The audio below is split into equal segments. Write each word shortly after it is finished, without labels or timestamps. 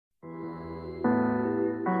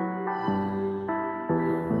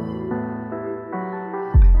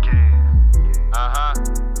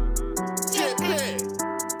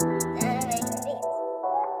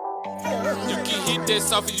that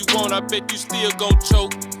soft as you want, I bet you still gon'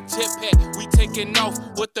 choke. Jetpack, we taking off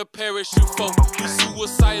with the parachute folk. We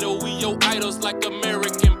suicidal, we your idols like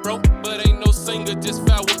American, bro. But ain't no singer, just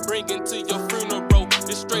foul with bringing to your funeral.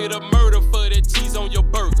 It's straight up murder for that cheese on your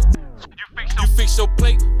burger. You fix your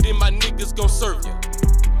plate, then my niggas gon' serve ya.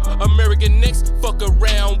 American next, fuck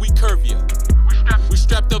around, we curve ya. We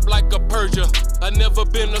strapped up like a Persia. I never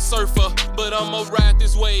been a surfer, but I'ma ride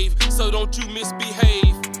this wave, so don't you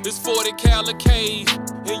misbehave. This 40 cal a cave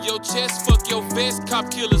in your chest, fuck your vest, cop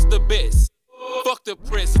killers the best. Fuck the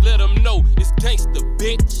press, let them know it's gangsta,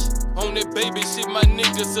 bitch. On that baby shit, my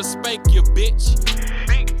niggas will spank you, bitch.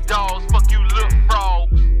 Big dogs, fuck you little frog.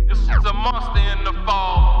 This is a monster in the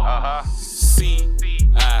fall. See,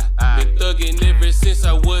 I been thuggin' ever since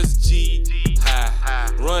I was G.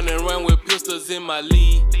 Running around with pistols in my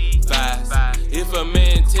Levi's. If a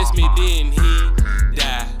man test me, then he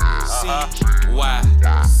die. See, why?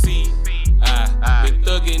 See, I been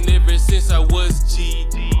thuggin' ever since I was G.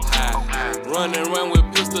 Running around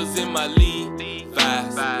with pistols in my Levi's.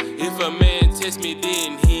 If a man test me,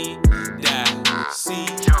 then he die. See,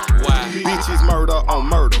 why? Bitches murder on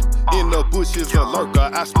murder. In the bushes a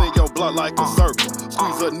lurker. I spin your blood like a circle.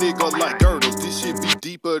 Squeeze a nigga like girdles. This shit be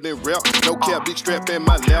deeper than rap. No cap, big strap in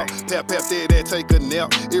my lap. Pap, pap, that take a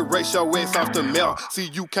nap. Erase your ass off the map. See,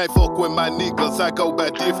 you can't fuck with my niggas. I go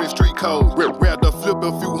by different street codes. Rather flip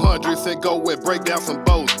a few hundreds and go and break down some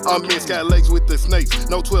bows. I'm in Sky Lakes with the snakes.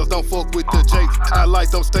 No 12s, don't fuck with the jakes. I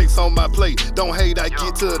like them steaks on my plate. Don't hate, I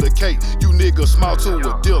get to the cake. You niggas small to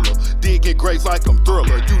a dealer. Digging graves like I'm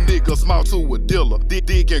Thriller. You niggas small to a dealer.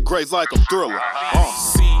 Digging graves like I'm Thriller.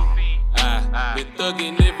 See, I been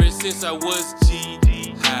thuggin' ever since I was G.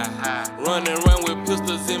 Running around with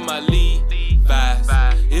pistols in my Levi's.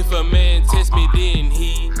 If a man test me, then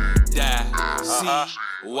he die.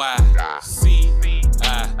 See, why? See,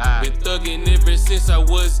 I been thuggin' ever since I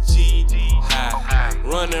was G.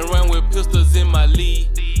 Running around with pistols in my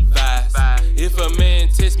Levi's. If a man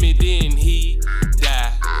test me, then he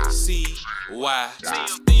die. See, why?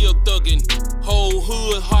 Still thuggin', whole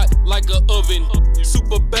hood hot like a oven.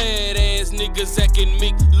 Super badass niggas acting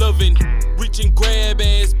McLovin'. Reach and grab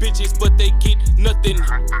ass bitches, but they get nothing.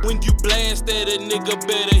 When you blast at a nigga,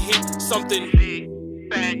 better hit something. Big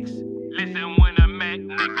facts, listen when a Mac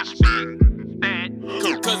nigga spit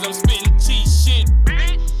that. Cause I'm spittin' cheat shit,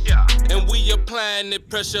 bitch. Yeah. And we applying the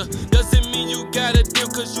pressure. Doesn't mean you got a deal,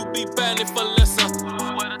 cause you be buying it for lesser.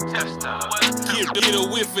 What a tester, get a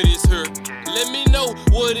whiff of this her. Let me know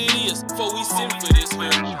what it is before we send for this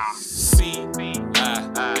her. See,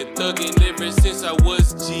 I been thuggin' ever since I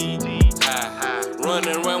was G.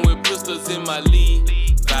 Running around with pistols in my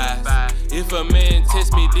Levi's. If a man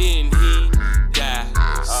test me, then he die.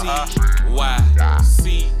 See, why?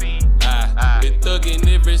 See, I been thuggin'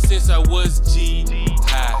 ever since I was G.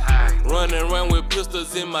 Running around with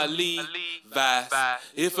pistols in my Levi's.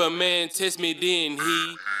 If a man test me, then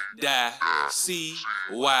he die. See,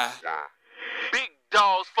 why? Big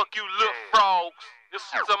dogs, fuck you little frogs. This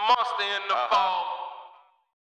is a monster in the fall.